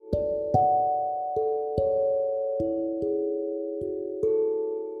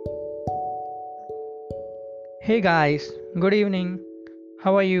Hey guys, good evening.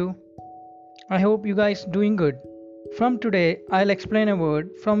 How are you? I hope you guys doing good. From today, I'll explain a word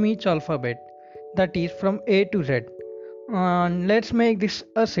from each alphabet, that is from A to Z. And let's make this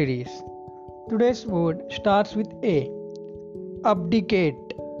a series. Today's word starts with A.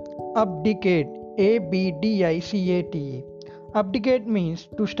 Abdicate. Abdicate. A B D I C A T E. Abdicate means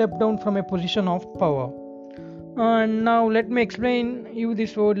to step down from a position of power. And now let me explain you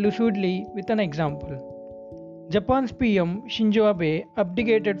this word lucidly with an example. Japan's PM Shinzo Abe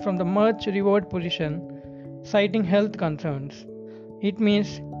abdicated from the much revered position, citing health concerns. It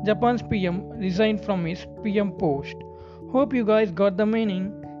means Japan's PM resigned from his PM post. Hope you guys got the meaning.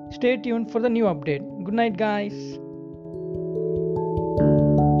 Stay tuned for the new update. Good night, guys.